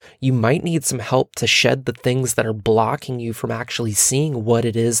You might need some help to shed the things that are blocking you from actually seeing what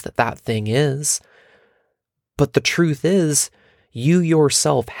it is that thing is. But the truth is, you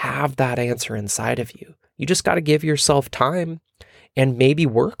yourself have that answer inside of you. You just got to give yourself time and maybe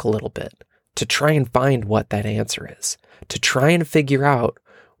work a little bit to try and find what that answer is, to try and figure out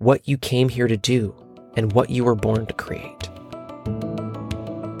what you came here to do and what you were born to create.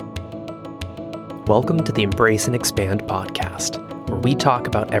 Welcome to the Embrace and Expand podcast, where we talk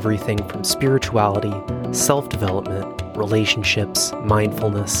about everything from spirituality, self-development, relationships,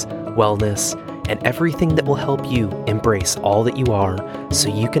 mindfulness, wellness, and everything that will help you embrace all that you are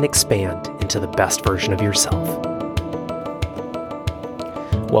so you can expand into the best version of yourself.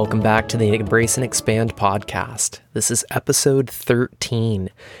 Welcome back to the Embrace and Expand podcast. This is episode 13,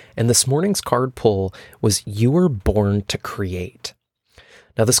 and this morning's card pull was You Were Born to Create.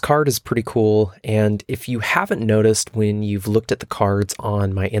 Now, this card is pretty cool, and if you haven't noticed when you've looked at the cards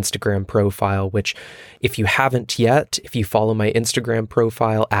on my Instagram profile, which if you haven't yet, if you follow my Instagram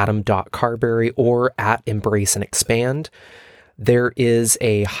profile, adam.carberry or at Embrace and Expand, there is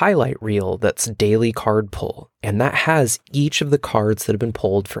a highlight reel that's daily card pull, and that has each of the cards that have been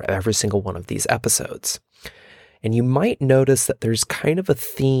pulled for every single one of these episodes. And you might notice that there's kind of a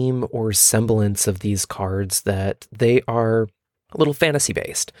theme or semblance of these cards that they are a little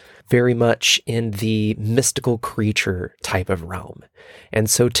fantasy-based, very much in the mystical creature type of realm. And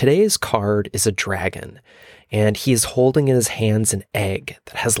so today's card is a dragon, and he is holding in his hands an egg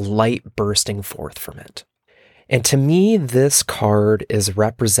that has light bursting forth from it. And to me, this card is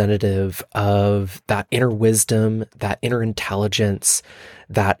representative of that inner wisdom, that inner intelligence,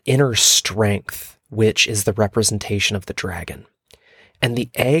 that inner strength, which is the representation of the dragon. And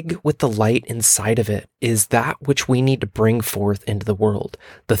the egg with the light inside of it is that which we need to bring forth into the world,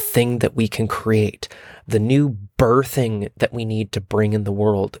 the thing that we can create, the new birthing that we need to bring in the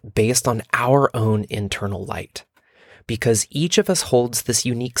world based on our own internal light. Because each of us holds this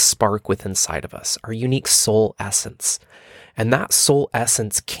unique spark within inside of us, our unique soul essence. And that soul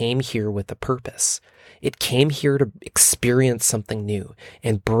essence came here with a purpose. It came here to experience something new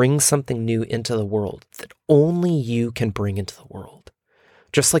and bring something new into the world that only you can bring into the world.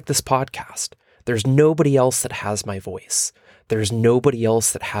 Just like this podcast, there's nobody else that has my voice. There's nobody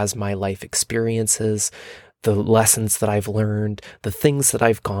else that has my life experiences, the lessons that I've learned, the things that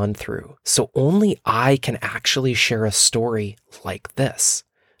I've gone through. So only I can actually share a story like this.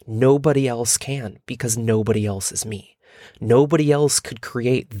 Nobody else can, because nobody else is me. Nobody else could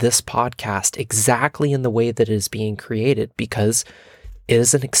create this podcast exactly in the way that it is being created, because it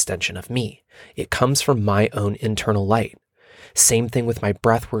is an extension of me. It comes from my own internal light. Same thing with my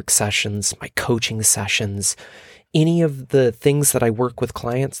breathwork sessions, my coaching sessions, any of the things that I work with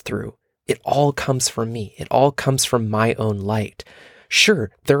clients through. It all comes from me. It all comes from my own light.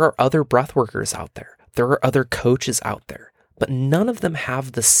 Sure, there are other breathworkers out there. There are other coaches out there, but none of them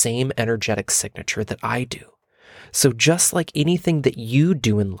have the same energetic signature that I do. So just like anything that you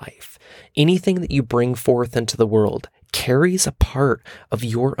do in life, anything that you bring forth into the world carries a part of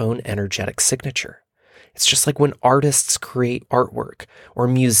your own energetic signature. It's just like when artists create artwork or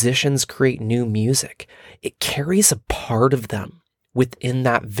musicians create new music, it carries a part of them within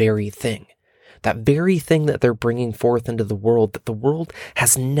that very thing that they're bringing forth into the world that the world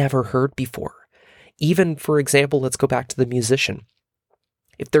has never heard before. Even, for example, let's go back to the musician.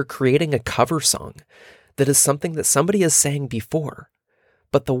 If they're creating a cover song that is something that somebody has sang before,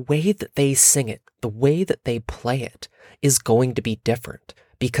 but the way that they sing it, the way that they play it is going to be different.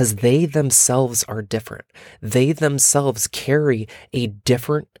 Because they themselves are different. They themselves carry a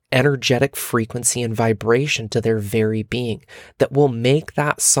different energetic frequency and vibration to their very being that will make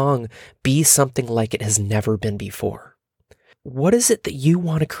that song be something like it has never been before. What is it that you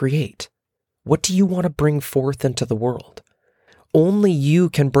want to create? What do you want to bring forth into the world? Only you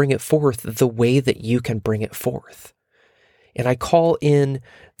can bring it forth the way that you can bring it forth. And I call in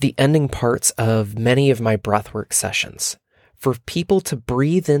the ending parts of many of my breathwork sessions for people to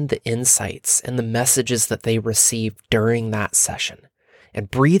breathe in the insights and the messages that they receive during that session and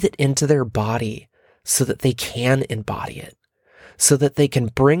breathe it into their body so that they can embody it, so that they can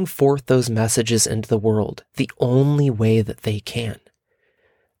bring forth those messages into the world the only way that they can.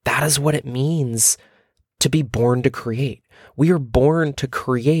 That is what it means to be born to create. We are born to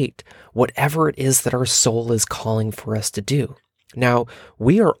create whatever it is that our soul is calling for us to do. Now,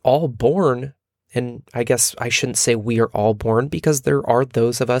 we are all born. And I guess I shouldn't say we are all born, because there are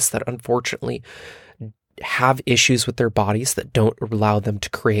those of us that unfortunately have issues with their bodies that don't allow them to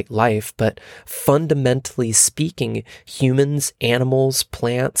create life. But fundamentally speaking, humans, animals,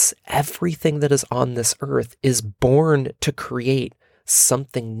 plants, everything that is on this earth is born to create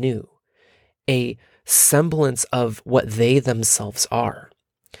something new, a semblance of what they themselves are.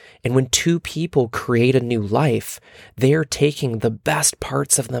 And when two people create a new life, they are taking the best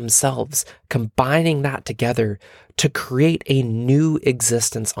parts of themselves, combining that together to create a new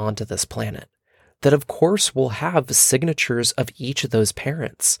existence onto this planet. That, of course, will have signatures of each of those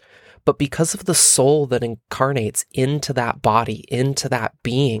parents. But because of the soul that incarnates into that body, into that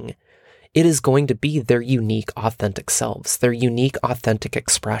being, it is going to be their unique, authentic selves, their unique, authentic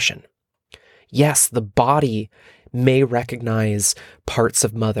expression. Yes, the body may recognize parts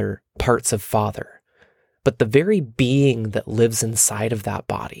of mother, parts of father, but the very being that lives inside of that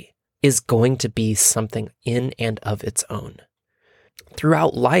body is going to be something in and of its own.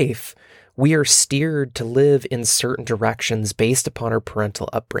 Throughout life, we are steered to live in certain directions based upon our parental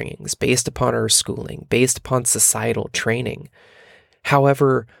upbringings, based upon our schooling, based upon societal training.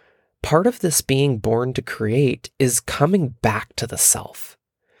 However, part of this being born to create is coming back to the self,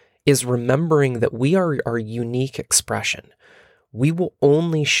 is remembering that we are our unique expression. We will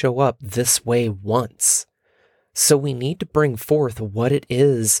only show up this way once. So we need to bring forth what it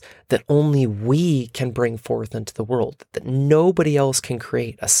is that only we can bring forth into the world, that nobody else can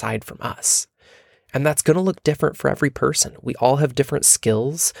create aside from us. And that's going to look different for every person. We all have different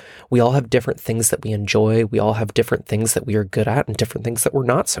skills. We all have different things that we enjoy. We all have different things that we are good at and different things that we're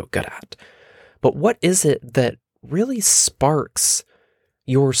not so good at. But what is it that really sparks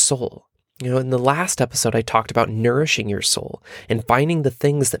your soul? In the last episode, I talked about nourishing your soul and finding the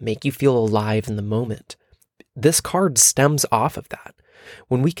things that make you feel alive in the moment. This card stems off of that.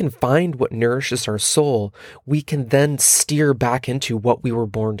 When we can find what nourishes our soul, we can then steer back into what we were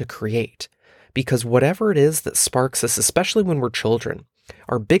born to create. Because whatever it is that sparks us, especially when we're children,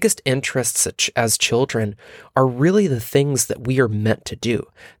 our biggest interests as children are really the things that we are meant to do.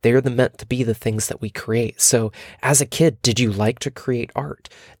 They are meant to be the things that we create. So as a kid, did you like to create art?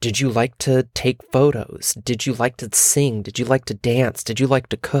 Did you like to take photos? Did you like to sing? Did you like to dance? Did you like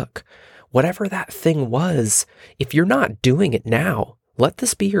to cook? Whatever that thing was, if you're not doing it now, let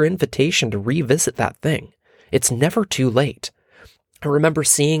this be your invitation to revisit that thing. It's never too late. I remember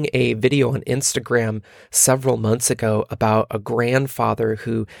seeing a video on Instagram several months ago about a grandfather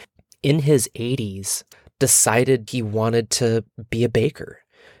who, in his 80s, decided he wanted to be a baker.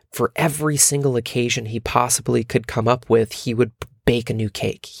 For every single occasion he possibly could come up with, he would bake a new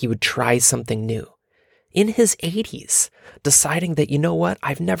cake. He would try something new. In his 80s, deciding that, you know what,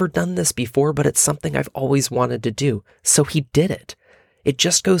 I've never done this before, but it's something I've always wanted to do. So he did it. It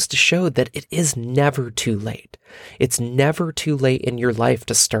just goes to show that it is never too late. It's never too late in your life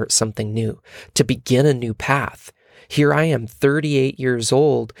to start something new, to begin a new path. Here I am, 38 years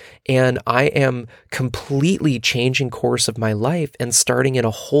old, and I am completely changing course of my life and starting in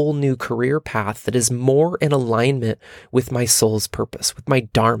a whole new career path that is more in alignment with my soul's purpose, with my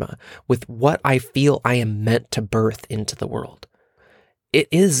dharma, with what I feel I am meant to birth into the world. It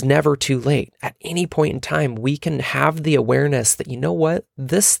is never too late. At any point in time, we can have the awareness that, you know what,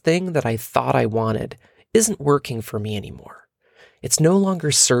 this thing that I thought I wanted isn't working for me anymore. It's no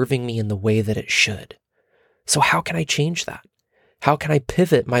longer serving me in the way that it should. So how can I change that? How can I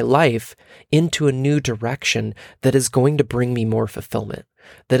pivot my life into a new direction that is going to bring me more fulfillment,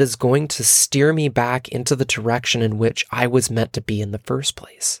 that is going to steer me back into the direction in which I was meant to be in the first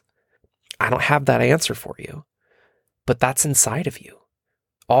place? I don't have that answer for you, but that's inside of you.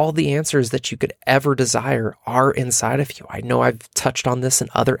 All the answers that you could ever desire are inside of you. I know I've touched on this in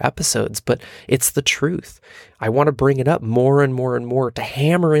other episodes, but it's the truth. I want to bring it up more and more and more to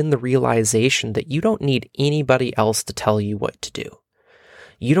hammer in the realization that you don't need anybody else to tell you what to do.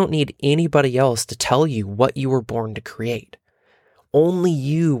 You don't need anybody else to tell you what you were born to create. Only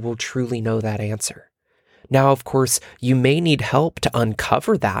you will truly know that answer. Now, of course, you may need help to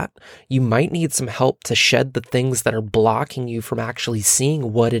uncover that. You might need some help to shed the things that are blocking you from actually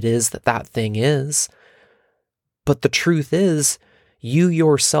seeing what it is that thing is. But the truth is, you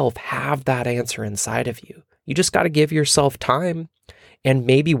yourself have that answer inside of you. You just got to give yourself time and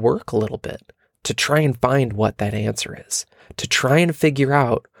maybe work a little bit to try and find what that answer is, to try and figure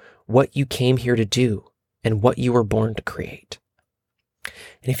out what you came here to do and what you were born to create.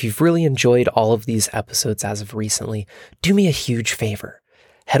 And if you've really enjoyed all of these episodes as of recently, do me a huge favor.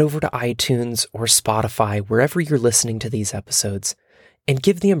 Head over to iTunes or Spotify, wherever you're listening to these episodes, and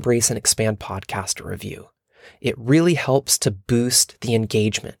give the Embrace and Expand podcast a review. It really helps to boost the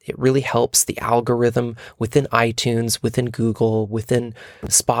engagement. It really helps the algorithm within iTunes, within Google, within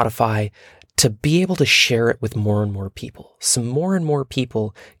Spotify, to be able to share it with more and more people. So more and more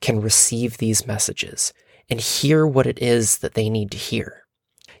people can receive these messages and hear what it is that they need to hear.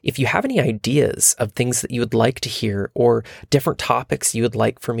 If you have any ideas of things that you would like to hear or different topics you would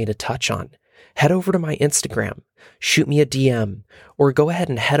like for me to touch on, head over to my Instagram, shoot me a DM, or go ahead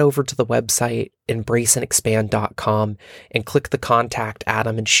and head over to the website embraceandexpand.com and click the contact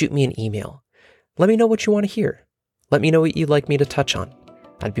atom and shoot me an email. Let me know what you want to hear. Let me know what you'd like me to touch on.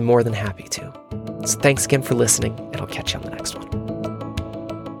 I'd be more than happy to. So thanks again for listening, and I'll catch you on the next one.